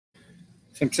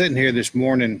So I'm sitting here this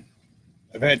morning.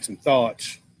 I've had some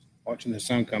thoughts watching the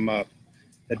sun come up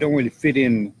that don't really fit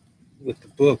in with the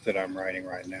book that I'm writing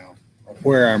right now or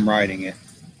where I'm writing it.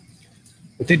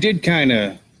 But they did kind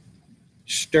of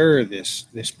stir this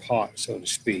pot, so to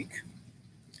speak.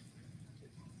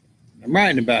 I'm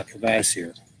writing about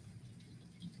Kvasir.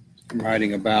 I'm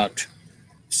writing about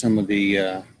some of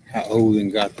the how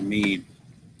Odin got the mead.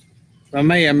 I'm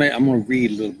going to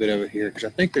read a little bit of it here because I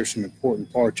think there's some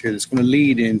important parts here that's going to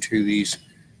lead into these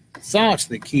thoughts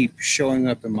that keep showing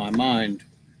up in my mind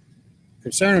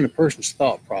concerning a person's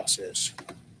thought process,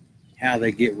 how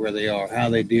they get where they are, how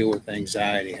they deal with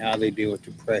anxiety, how they deal with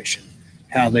depression,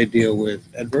 how they deal with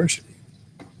adversity.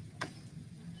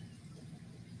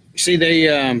 You see,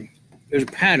 there's a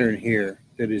pattern here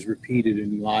that is repeated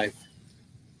in life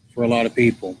for a lot of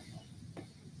people.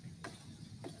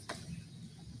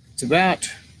 It's about,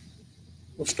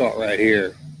 we'll start right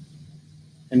here.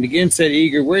 And again said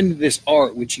Eager, where did this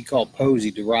art, which he called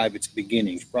poesy, derive its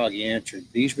beginnings? Bragi answered,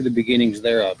 these were the beginnings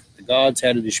thereof. The gods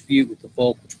had a dispute with the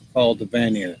folk which were called the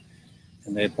Vanir,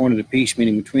 and they appointed a peace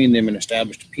meeting between them and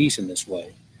established a peace in this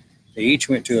way. They each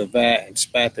went to a vat and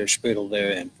spat their spittle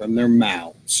therein from their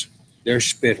mouths. Their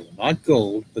spittle, not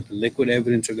gold, but the liquid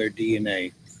evidence of their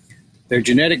DNA. Their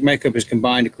genetic makeup is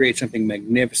combined to create something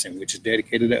magnificent, which is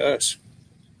dedicated to us.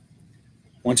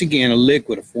 Once again, a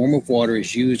liquid, a form of water,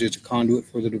 is used as a conduit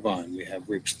for the divine. We have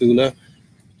Ripsthula,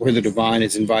 where the divine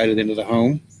is invited into the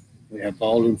home. We have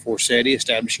Baldwin Forseti,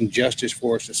 establishing justice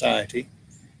for society.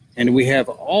 And we have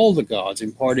all the gods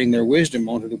imparting their wisdom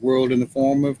onto the world in the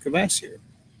form of Kvasir.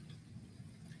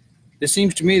 This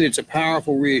seems to me that it's a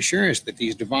powerful reassurance that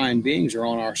these divine beings are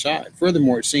on our side.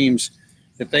 Furthermore, it seems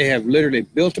that they have literally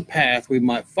built a path we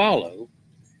might follow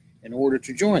in order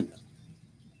to join them.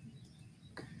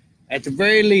 At the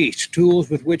very least, tools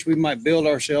with which we might build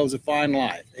ourselves a fine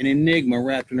life, an enigma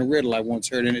wrapped in a riddle I once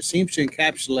heard, and it seems to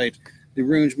encapsulate the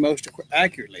runes most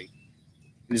accurately.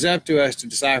 It is up to us to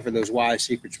decipher those wise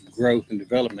secrets of growth and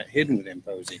development hidden within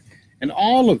poesy, and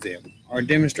all of them are a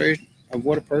demonstration of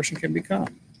what a person can become.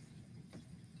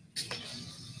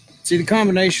 See, the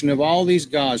combination of all these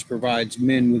gods provides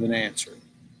men with an answer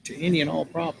to any and all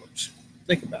problems.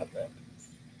 Think about that.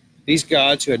 These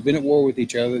gods, who had been at war with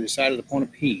each other, decided upon a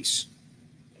peace.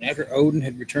 And after Odin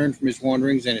had returned from his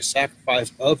wanderings and his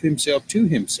sacrifice of himself to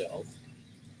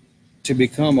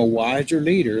become a wiser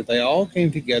leader, they all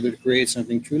came together to create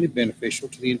something truly beneficial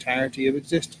to the entirety of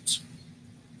existence.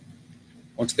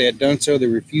 Once they had done so, they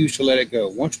refused to let it go.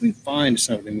 Once we find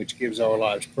something which gives our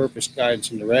lives purpose,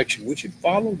 guidance, and direction, we should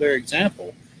follow their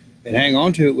example and hang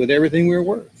on to it with everything we're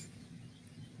worth.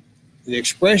 The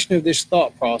expression of this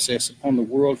thought process upon the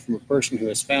world from a person who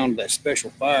has found that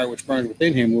special fire which burns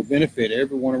within him will benefit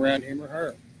everyone around him or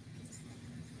her.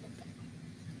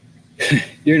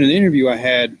 During an interview I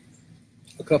had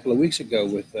a couple of weeks ago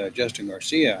with Justin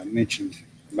Garcia, I mentioned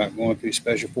about going through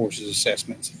Special Forces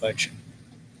assessment and selection.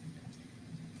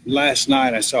 Last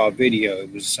night I saw a video.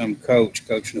 It was some coach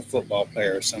coaching a football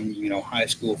player, some high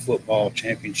school football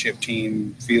championship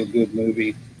team, feel-good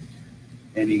movie.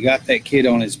 And he got that kid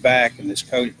on his back, and this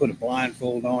coach put a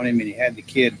blindfold on him, and he had the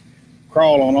kid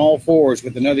crawl on all fours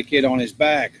with another kid on his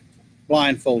back,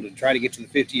 blindfolded, try to get to the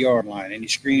 50-yard line. And he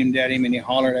screamed at him, and he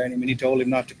hollered at him, and he told him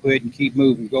not to quit and keep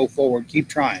moving, go forward, keep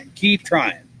trying, keep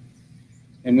trying.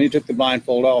 And when he took the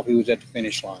blindfold off, he was at the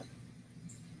finish line.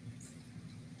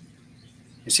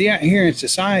 You see, out here in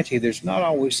society, there's not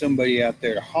always somebody out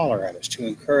there to holler at us, to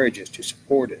encourage us, to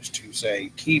support us, to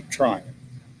say, keep trying.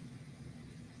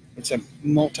 It's a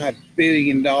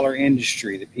multi-billion-dollar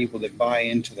industry, the people that buy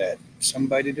into that.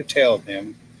 Somebody to tell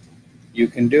them, you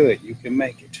can do it, you can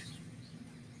make it.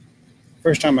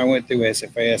 First time I went through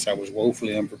SFAS, I was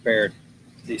woefully unprepared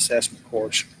for the assessment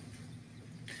course.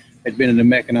 I'd been in the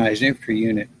mechanized infantry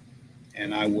unit,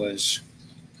 and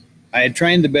I had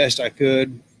trained the best I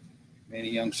could, being a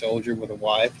young soldier with a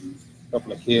wife and a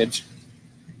couple of kids.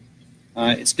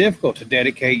 It's difficult to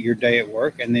dedicate your day at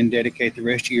work and then dedicate the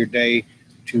rest of your day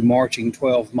to marching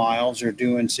 12 miles or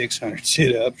doing 600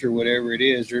 sit-ups or whatever it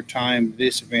is, or timed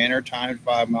this event or timed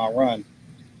 5-mile run.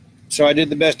 So I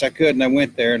did the best I could, and I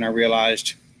went there and I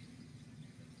realized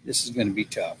this is going to be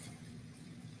tough.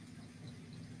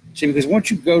 See, because once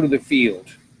you go to the field,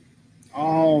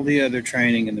 all the other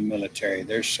training in the military,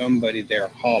 there's somebody there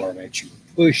hollering at you,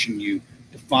 pushing you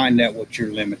to find out what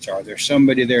your limits are. There's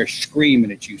somebody there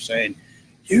screaming at you saying,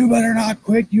 you better not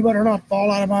quit, you better not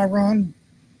fall out of my run.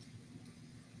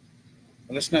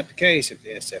 Well, that's not the case at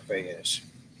the SFAS.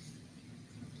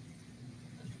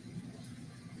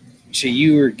 You see,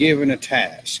 you are given a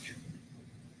task,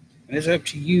 and it's up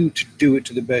to you to do it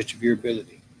to the best of your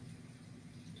ability.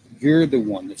 You're the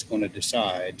one that's going to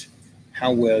decide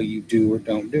how well you do or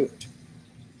don't do it.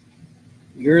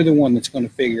 You're the one that's going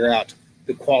to figure out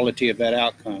the quality of that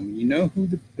outcome. You know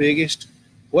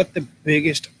what the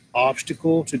biggest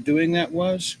obstacle to doing that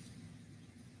was?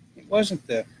 It wasn't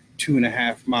the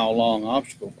 2.5 mile long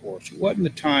obstacle course. It wasn't the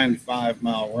timed 5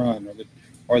 mile run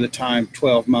or the timed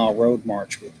 12 mile road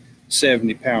march with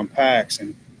 70-pound packs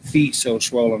and feet so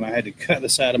swollen I had to cut the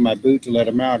side of my boot to let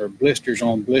them out, or blisters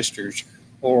on blisters,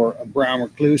 or a brown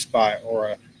recluse bite,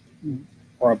 or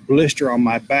a blister on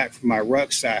my back from my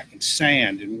rucksack and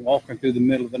sand and walking through the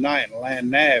middle of the night and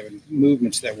land nav and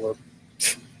movements that were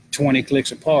 20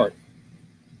 clicks apart.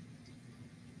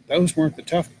 Those weren't the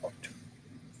tough part.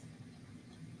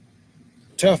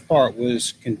 The tough part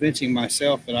was convincing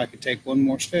myself that I could take one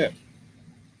more step.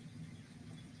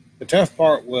 The tough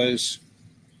part was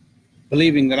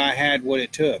believing that I had what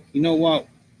it took. You know what?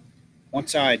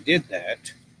 Once I did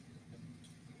that,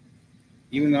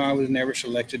 even though I was never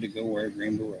selected to go wear a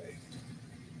Green Beret,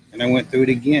 and I went through it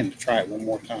again to try it one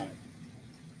more time.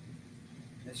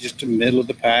 It's just the middle of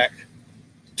the pack,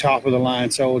 top of the line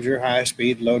soldier, high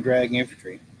speed, low drag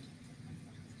infantry.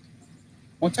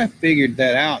 Once I figured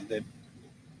that out, that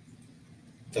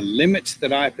the limits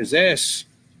that I possess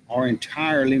are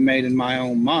entirely made in my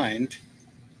own mind,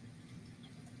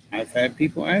 I've had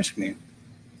people ask me,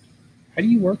 how do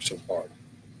you work so hard?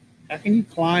 How can you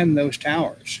climb those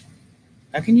towers?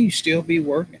 How can you still be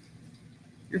working?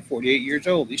 You're 48 years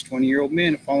old. These 20-year-old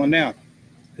men have fallen down.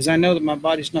 Because I know that my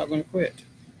body's not going to quit.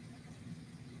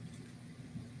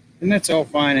 And that's all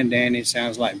fine and dandy. It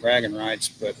sounds like bragging rights,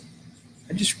 but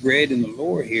I just read in the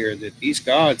lore here that these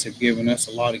gods have given us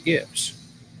a lot of gifts.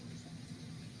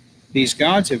 These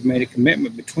gods have made a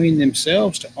commitment between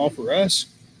themselves to offer us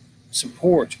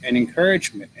support and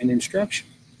encouragement and instruction.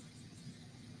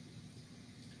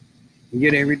 And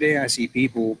yet every day I see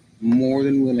people more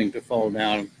than willing to fall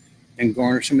down and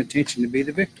garner some attention to be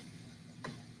the victim.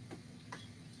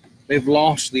 They've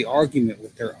lost the argument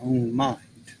with their own mind.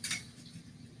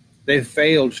 They've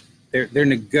failed. They're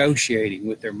negotiating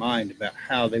with their mind about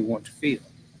how they want to feel.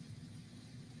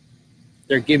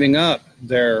 They're giving up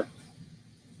their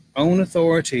own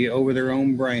authority over their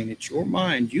own brain. It's your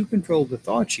mind. You control the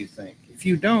thoughts you think. If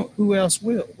you don't, who else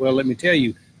will? Well, let me tell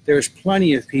you, there's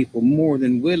plenty of people more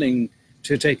than willing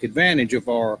to take advantage of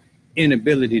our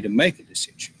inability to make a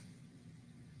decision.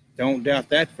 Don't doubt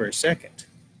that for a second.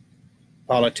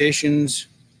 Politicians,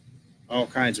 all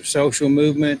kinds of social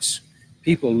movements,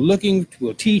 people looking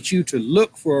will teach you to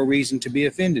look for a reason to be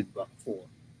offended for.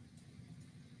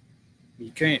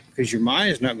 You can't, because your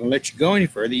mind is not going to let you go any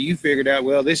further. You figured out,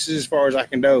 well, this is as far as I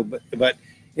can go. But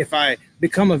if I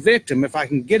become a victim, if I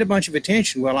can get a bunch of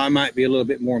attention, well, I might be a little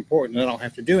bit more important and I don't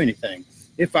have to do anything.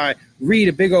 If I read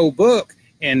a big old book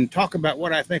and talk about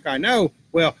what I think I know,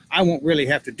 well, I won't really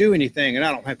have to do anything and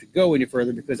I don't have to go any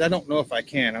further because I don't know if I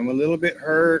can. I'm a little bit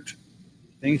hurt.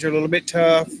 Things are a little bit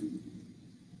tough.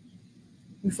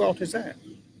 Whose fault is that?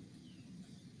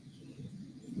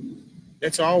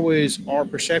 That's always our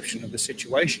perception of the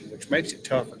situation, which makes it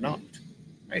tough or not.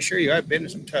 I assure you, I've been in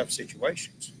some tough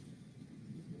situations.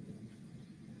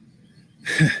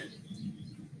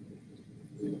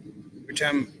 Every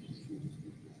time,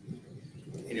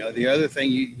 the other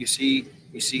thing you see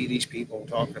these people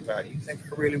talking about, you think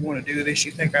I really want to do this?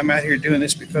 You think I'm out here doing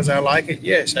this because I like it?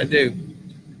 Yes, I do.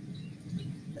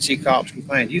 I see cops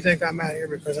complain, you think I'm out here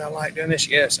because I like doing this?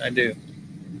 Yes, I do.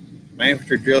 My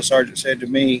infantry drill sergeant said to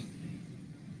me,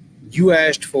 you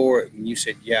asked for it and you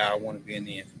said, yeah, I want to be in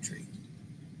the infantry.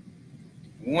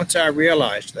 And once I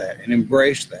realized that and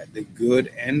embraced that, the good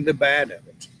and the bad of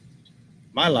it,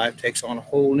 my life takes on a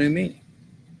whole new meaning.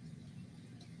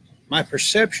 My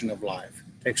perception of life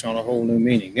takes on a whole new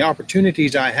meaning. The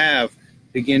opportunities I have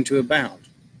begin to abound.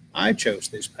 I chose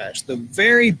this path. The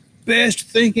very best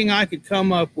thinking I could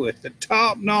come up with, the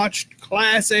top-notch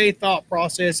Class A thought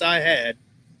process I had,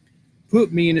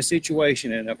 put me in a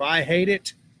situation, and if I hate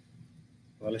it,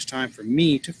 well, it's time for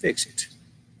me to fix it.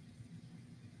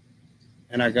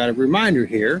 And I got a reminder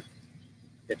here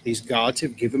that these gods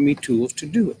have given me tools to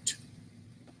do it.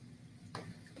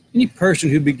 Any person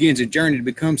who begins a journey to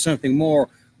become something more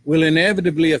will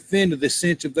inevitably offend the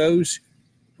sense of those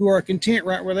who are content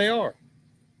right where they are.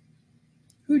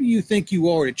 Who do you think you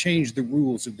are to change the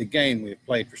rules of the game we have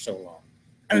played for so long?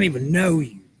 I don't even know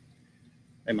you,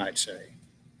 they might say.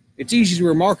 It's easy to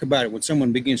remark about it when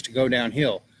someone begins to go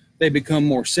downhill. They become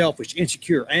more selfish,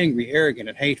 insecure, angry, arrogant,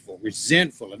 and hateful,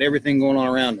 resentful at everything going on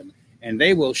around them. And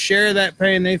they will share that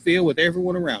pain they feel with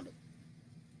everyone around them.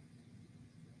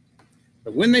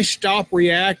 But when they stop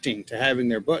reacting to having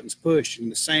their buttons pushed in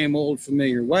the same old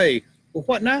familiar way, Well,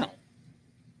 what now?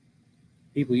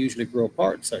 People usually grow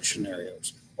apart in such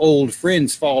scenarios. Old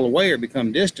friends fall away or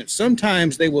become distant.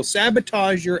 Sometimes they will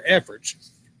sabotage your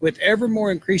efforts with ever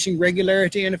more increasing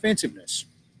regularity and offensiveness.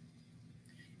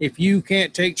 If you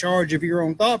can't take charge of your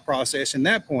own thought process in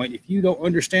that point, if you don't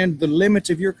understand the limits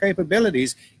of your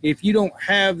capabilities, if you don't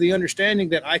have the understanding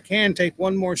that I can take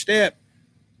one more step,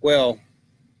 well,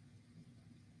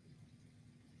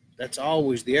 that's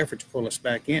always the effort to pull us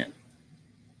back in.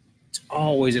 It's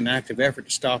always an active effort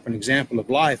to stop an example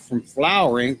of life from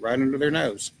flowering right under their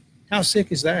nose. How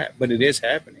sick is that? But it is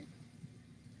happening.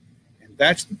 And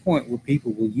that's the point where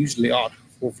people will usually opt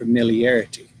for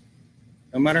familiarity,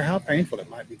 no matter how painful it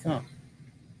might become.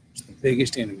 It's the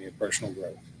biggest enemy of personal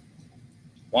growth.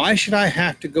 Why should I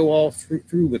have to go all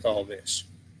through with all this?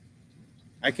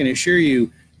 I can assure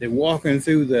you that walking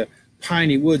through the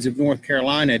piney woods of North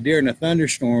Carolina during a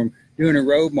thunderstorm, during a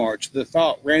road march, the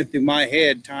thought ran through my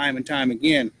head time and time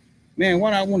again, man,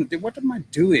 what I want to do, what am I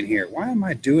doing here? Why am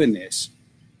I doing this?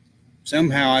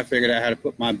 Somehow I figured out how to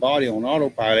put my body on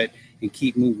autopilot and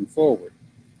keep moving forward.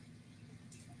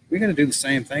 We're going to do the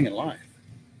same thing in life.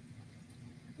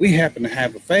 We happen to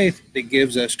have a faith that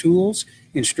gives us tools,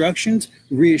 instructions,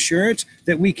 reassurance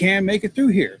that we can make it through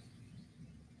here.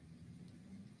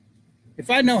 If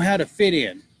I know how to fit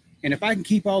in, and if I can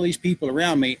keep all these people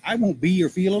around me, I won't be or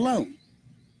feel alone.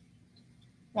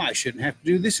 Well, I shouldn't have to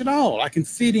do this at all. I can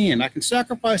fit in. I can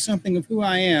sacrifice something of who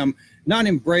I am, not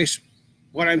embrace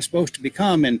what I'm supposed to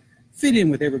become, and fit in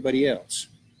with everybody else.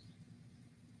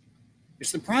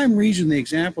 It's the prime reason the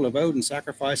example of Odin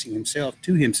sacrificing himself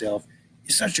to himself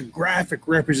is such a graphic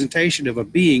representation of a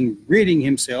being ridding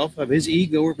himself of his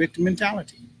ego or victim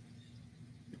mentality.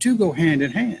 The two go hand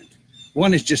in hand.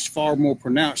 One is just far more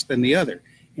pronounced than the other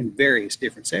in various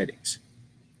different settings.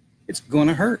 It's going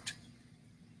to hurt.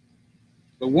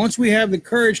 But once we have the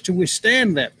courage to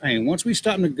withstand that pain, once we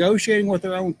stop negotiating with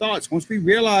our own thoughts, once we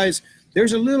realize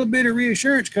there's a little bit of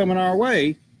reassurance coming our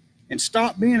way and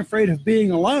stop being afraid of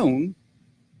being alone,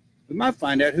 we might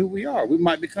find out who we are. We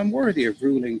might become worthy of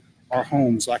ruling our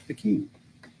homes like the king.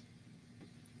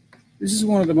 This is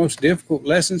one of the most difficult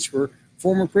lessons for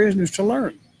former prisoners to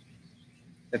learn,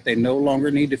 that they no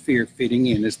longer need to fear fitting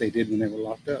in as they did when they were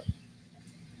locked up.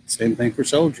 Same thing for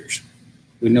soldiers.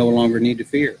 We no longer need to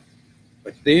fear.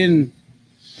 But then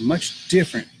a much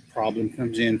different problem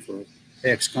comes in for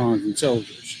ex-cons and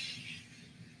soldiers.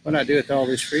 What do I do with all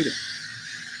this freedom?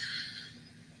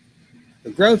 The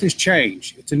growth has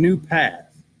changed. It's a new path.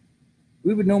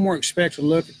 We would no more expect to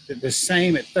look at the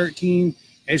same at 13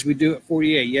 as we do at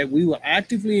 48, yet we will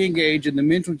actively engage in the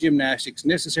mental gymnastics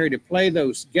necessary to play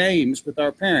those games with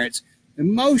our parents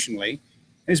emotionally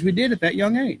as we did at that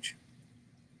young age.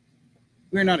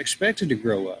 We are not expected to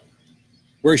grow up.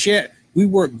 Worse yet, we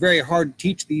work very hard to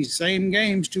teach these same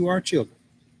games to our children.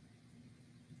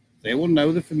 They will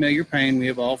know the familiar pain we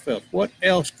have all felt. What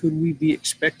else could we be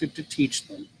expected to teach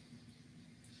them?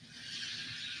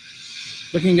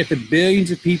 Looking at the billions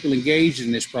of people engaged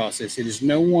in this process, it is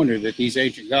no wonder that these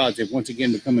ancient gods have once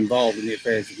again become involved in the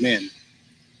affairs of men.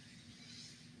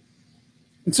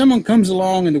 When someone comes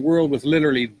along in the world with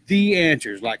literally the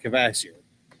answers like Kvasir,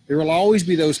 there will always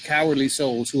be those cowardly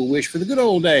souls who will wish for the good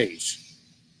old days.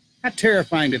 How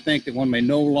terrifying to think that one may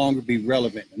no longer be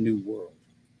relevant in a new world.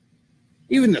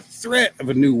 Even the threat of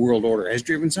a new world order has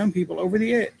driven some people over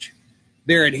the edge.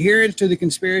 Their adherence to the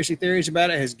conspiracy theories about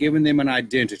it has given them an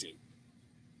identity.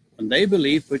 And they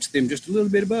believe puts them just a little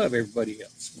bit above everybody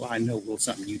else. Well, I know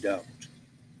something you don't.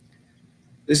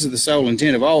 This is the sole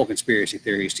intent of all conspiracy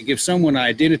theories, to give someone an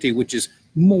identity which is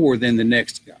more than the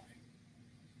next guy.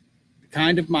 The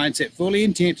kind of mindset fully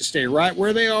intent to stay right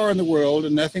where they are in the world,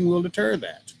 and nothing will deter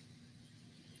that.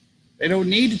 They don't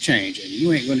need to change, and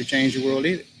you ain't going to change the world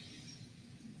either.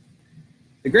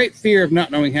 The great fear of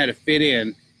not knowing how to fit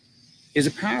in is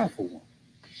a powerful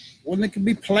one that can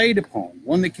be played upon,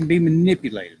 one that can be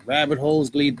manipulated. Rabbit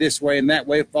holes lead this way and that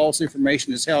way. False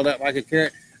information is held out like a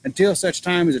carrot until such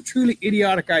time as a truly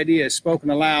idiotic idea is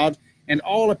spoken aloud and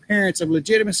all appearance of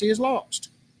legitimacy is lost.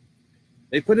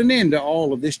 They put an end to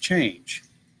all of this change.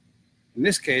 In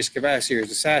this case, Kvasir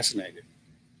is assassinated.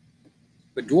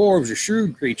 But dwarves are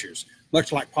shrewd creatures,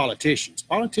 much like politicians.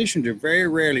 Politicians are very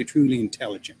rarely truly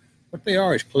intelligent. What they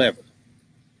are is clever.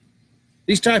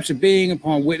 These types of being,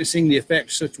 upon witnessing the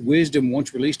effect such wisdom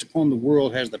once released upon the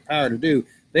world has the power to do,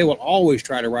 they will always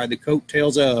try to ride the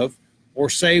coattails of or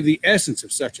save the essence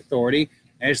of such authority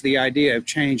as the idea of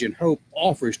change and hope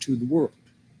offers to the world.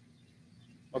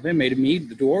 Well, they made a mead,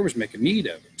 the dwarves make a mead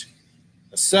of it.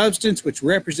 A substance which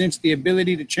represents the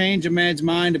ability to change a man's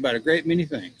mind about a great many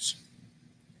things.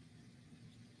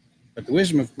 But the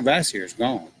wisdom of Kvasir is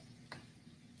gone.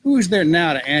 Who is there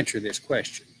now to answer this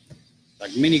question?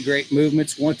 Like many great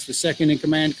movements, once the second in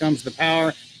command comes to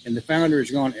power and the founder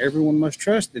is gone, everyone must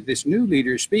trust that this new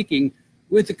leader is speaking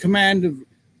with the command of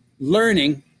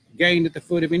learning gained at the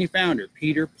foot of any founder.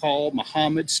 Peter, Paul,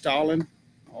 Muhammad, Stalin,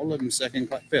 all of them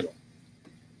second fiddle,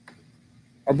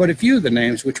 are but a few of the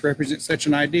names which represent such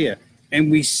an idea,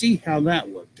 and we see how that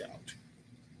worked out.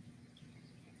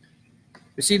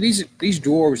 You see, these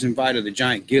dwarves invited the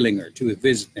giant Gillinger to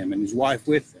visit them and his wife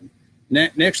with them.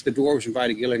 Next, the dwarves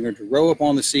invited Gillinger to row up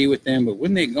on the sea with them, but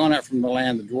when they had gone out from the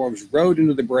land, the dwarves rowed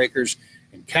into the breakers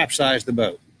and capsized the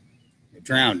boat. They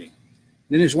drowned him.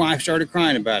 Then his wife started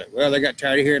crying about it. Well, they got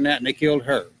tired of hearing that, and they killed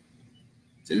her.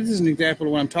 So this is an example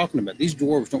of what I'm talking about. These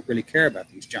dwarves don't really care about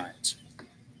these giants.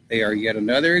 They are yet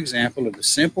another example of the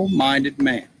simple-minded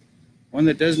man, one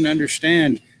that doesn't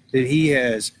understand that he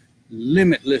has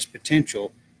limitless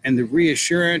potential and the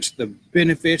reassurance, the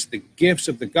benefits, the gifts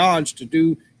of the gods to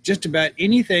do just about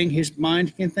anything his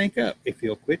mind can think of if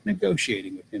he'll quit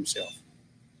negotiating with himself.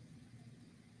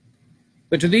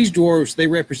 But to these dwarves, they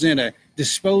represent a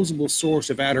disposable source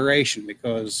of adoration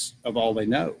because of all they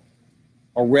know,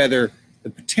 or rather, the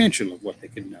potential of what they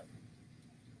can know.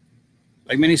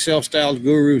 Like many self-styled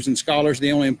gurus and scholars,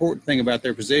 the only important thing about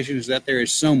their position is that there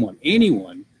is someone,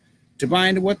 anyone, to buy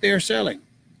into what they are selling.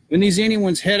 When these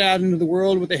anyones head out into the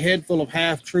world with a head full of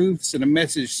half-truths and a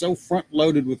message so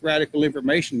front-loaded with radical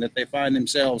information that they find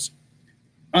themselves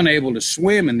unable to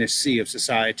swim in this sea of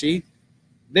society,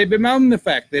 they bemoan the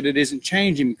fact that it isn't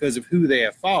changing because of who they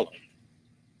have followed.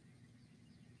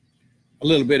 A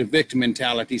little bit of victim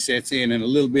mentality sets in and a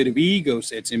little bit of ego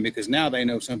sets in because now they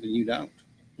know something you don't.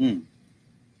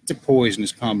 It's a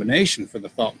poisonous combination for the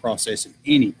thought process of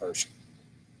any person.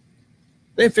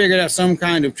 They figured out some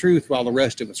kind of truth while the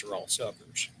rest of us are all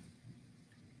suckers.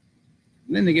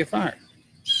 And then they get fired.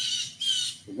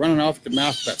 They're running off at the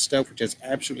mouth about stuff which has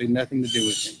absolutely nothing to do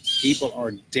with them. People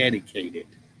are dedicated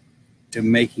to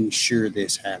making sure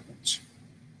this happens.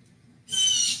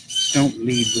 Don't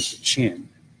lead with the chin.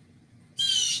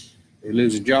 They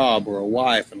lose a job or a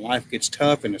wife and life gets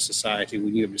tough in a society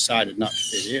when you have decided not to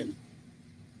fit in.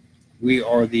 We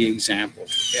are the example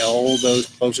to all those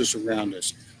closest around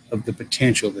us of the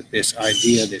potential that this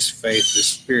idea, this faith, this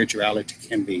spirituality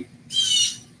can be.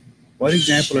 What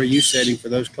example are you setting for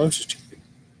those closest to you?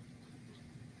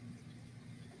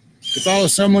 To follow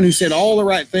someone who said all the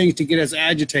right things to get us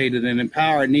agitated and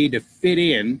empower a need to fit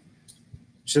in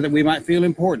so that we might feel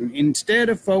important. Instead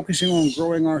of focusing on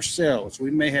growing ourselves,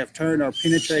 we may have turned our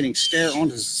penetrating stare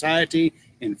onto society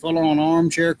in full-on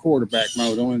armchair quarterback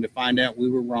mode only to find out we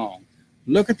were wrong.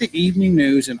 Look at the evening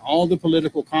news and all the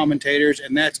political commentators,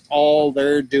 and that's all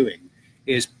they're doing,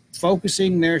 is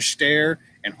focusing their stare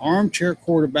and armchair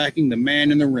quarterbacking the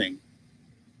man in the ring.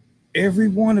 Every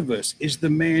one of us is the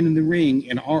man in the ring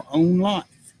in our own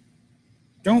life.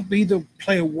 Don't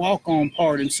play a walk-on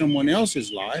part in someone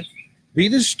else's life. Be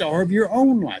the star of your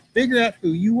own life. Figure out who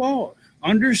you are.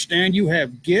 Understand you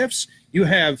have gifts, you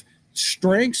have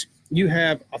strengths, you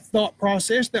have a thought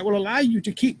process that will allow you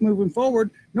to keep moving forward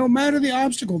no matter the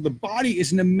obstacle. The body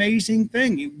is an amazing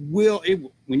thing. It will,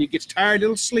 when it gets tired,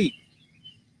 it'll sleep.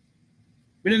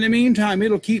 But in the meantime,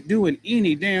 it'll keep doing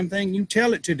any damn thing you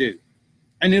tell it to do.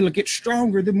 And it'll get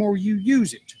stronger the more you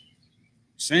use it.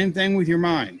 Same thing with your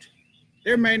mind.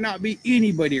 There may not be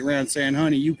anybody around saying,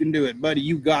 honey, you can do it, buddy,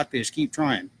 you got this, keep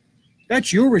trying.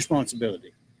 That's your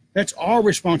responsibility. That's our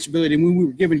responsibility when we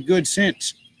were given good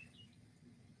sense.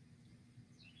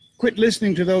 Quit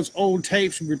listening to those old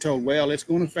tapes we were told, well, it's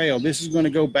going to fail. This is going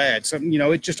to go bad. Something,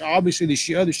 it's just obviously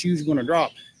the other shoe's going to drop.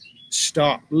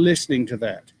 Stop listening to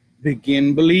that.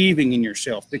 Begin believing in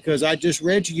yourself, because I just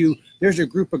read to you, there's a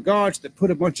group of gods that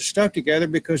put a bunch of stuff together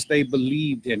because they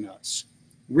believed in us.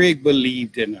 Rig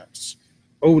believed in us.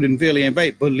 Odin, Vili, and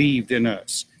Vate believed in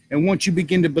us. And once you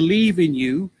begin to believe in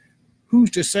you, who's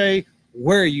to say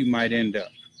where you might end up?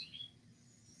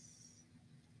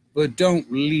 But don't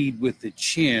lead with the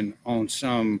chin on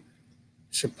some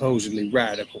supposedly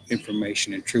radical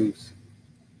information and truth.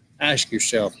 Ask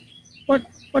yourself,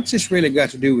 what's this really got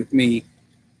to do with me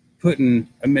putting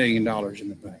 $1 million in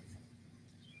the bank?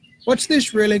 What's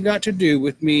this really got to do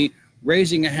with me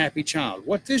raising a happy child?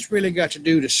 What's this really got to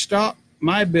do to stop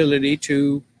my ability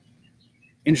to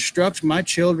instruct my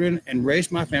children and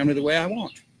raise my family the way I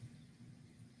want?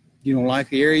 You don't like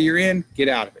the area you're in? Get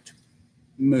out of it.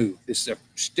 Move. This is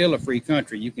still a free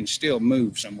country. You can still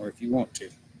move somewhere if you want to.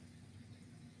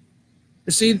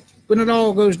 But see, when it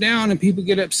all goes down and people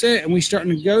get upset and we start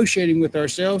negotiating with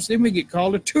ourselves, then we get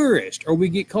called a tourist or we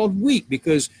get called weak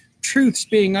because truths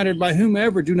being uttered by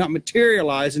whomever do not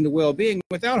materialize into well-being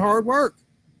without hard work.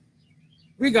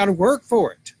 We got to work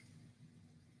for it.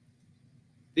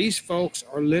 These folks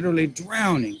are literally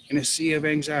drowning in a sea of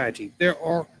anxiety. There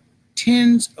are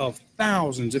tens of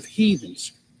thousands of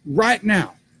heathens right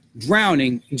now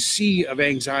drowning in a sea of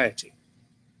anxiety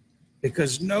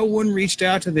because no one reached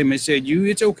out to them and said,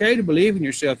 it's okay to believe in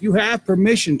yourself. You have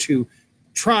permission to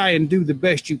try and do the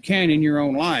best you can in your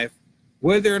own life,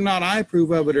 whether or not I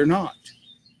approve of it or not.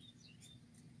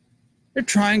 They're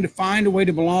trying to find a way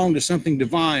to belong to something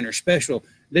divine or special.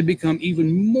 They become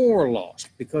even more lost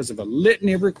because of a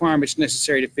litany of requirements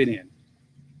necessary to fit in.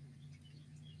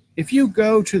 If you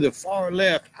go to the far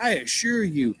left, I assure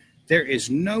you there is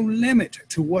no limit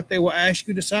to what they will ask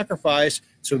you to sacrifice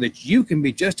so that you can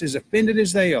be just as offended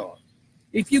as they are.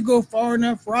 If you go far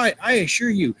enough right, I assure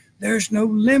you there's no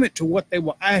limit to what they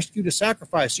will ask you to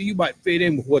sacrifice so you might fit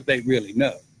in with what they really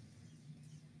know.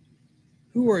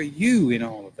 Who are you in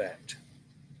all of that?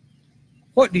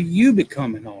 What do you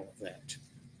become in all of that?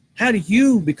 How do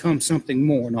you become something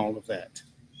more in all of that?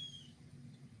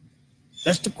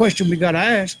 That's the question we got to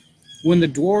ask. When the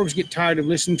dwarves get tired of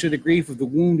listening to the grief of the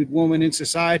wounded woman in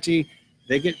society,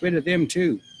 they get rid of them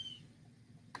too.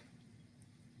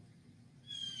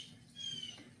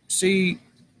 See,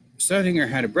 Suttinger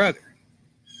had a brother,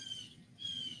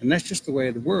 and that's just the way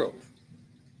of the world.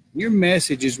 Your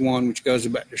message is one which goes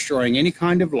about destroying any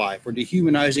kind of life or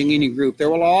dehumanizing any group. There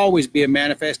will always be a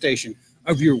manifestation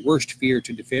of your worst fear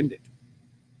to defend it.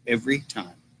 Every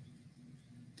time.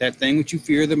 That thing which you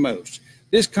fear the most.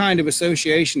 This kind of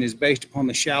association is based upon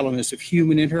the shallowness of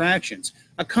human interactions.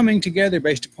 A coming together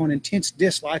based upon intense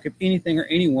dislike of anything or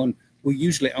anyone will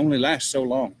usually only last so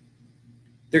long.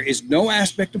 There is no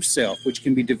aspect of self which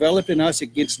can be developed in us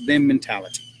against them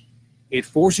mentality. It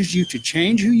forces you to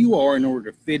change who you are in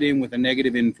order to fit in with a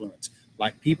negative influence.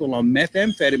 Like people on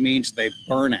methamphetamines, they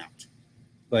burn out.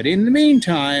 But in the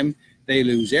meantime, they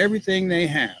lose everything they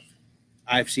have.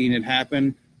 I've seen it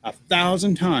happen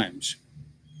 1,000 times.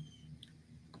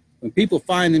 When people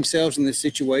find themselves in this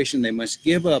situation, they must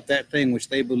give up that thing which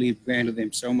they believe granted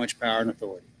them so much power and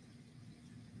authority.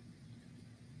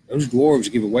 Those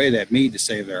dwarves give away that mead to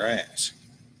save their ass.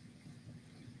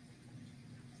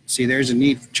 See, there's a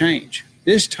need for change.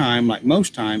 This time, like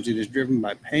most times, it is driven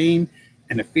by pain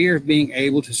and a fear of being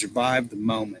able to survive the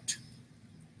moment.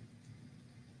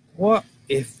 What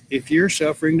if you're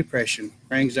suffering depression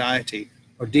or anxiety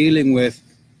or dealing with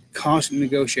constant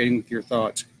negotiating with your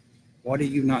thoughts? What are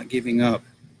you not giving up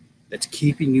that's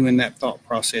keeping you in that thought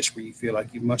process where you feel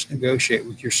like you must negotiate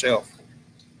with yourself?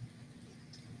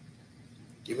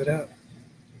 Give it up.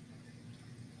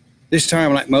 This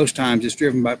time, like most times, it's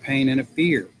driven by pain and a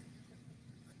fear of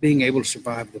being able to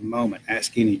survive the moment.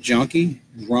 Ask any junkie,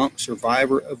 drunk,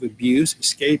 survivor of abuse,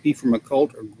 escapee from a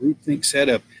cult or groupthink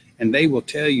setup, and they will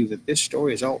tell you that this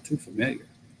story is all too familiar.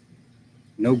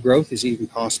 No growth is even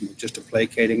possible, just a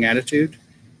placating attitude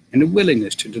and a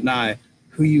willingness to deny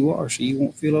who you are so you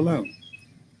won't feel alone.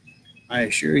 I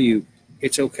assure you,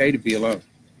 it's okay to be alone.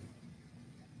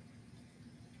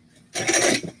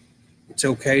 It's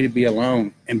okay to be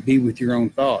alone and be with your own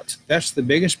thoughts. That's the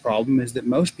biggest problem, is that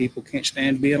most people can't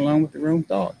stand being alone with their own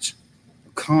thoughts. A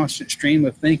constant stream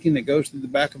of thinking that goes through the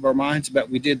back of our minds about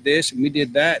we did this and we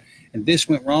did that and this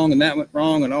went wrong and that went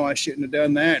wrong and oh, I shouldn't have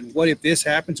done that and what if this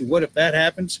happens and what if that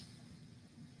happens?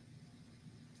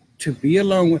 To be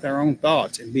alone with our own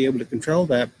thoughts and be able to control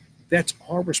that, that's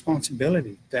our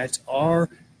responsibility. That's our,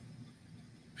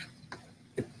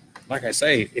 like I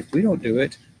say, if we don't do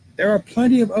it, there are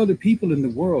plenty of other people in the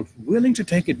world willing to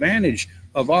take advantage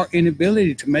of our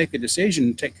inability to make a decision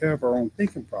and take care of our own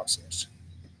thinking process.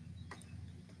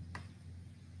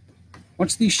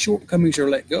 Once these shortcomings are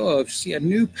let go of, see, a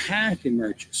new path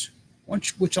emerges,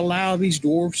 which allow these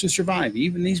dwarves to survive.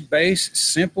 Even these base,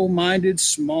 simple-minded,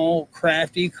 small,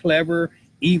 crafty, clever,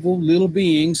 evil little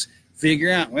beings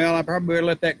figure out, well, I probably better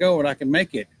let that go and I can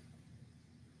make it.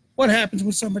 What happens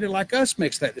when somebody like us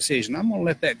makes that decision? I'm going to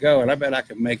let that go and I bet I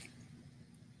can make it.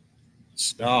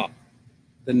 Stop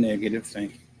the negative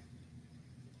thinking.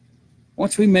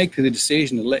 Once we make the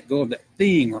decision to let go of that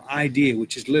thing or idea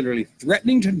which is literally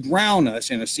threatening to drown us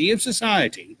in a sea of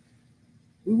society,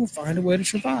 we will find a way to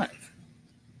survive.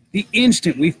 The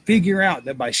instant we figure out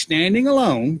that by standing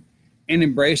alone and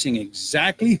embracing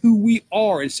exactly who we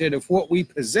are instead of what we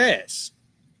possess,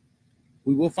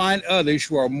 we will find others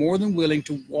who are more than willing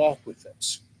to walk with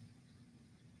us.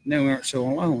 Then we aren't so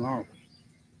alone, are we?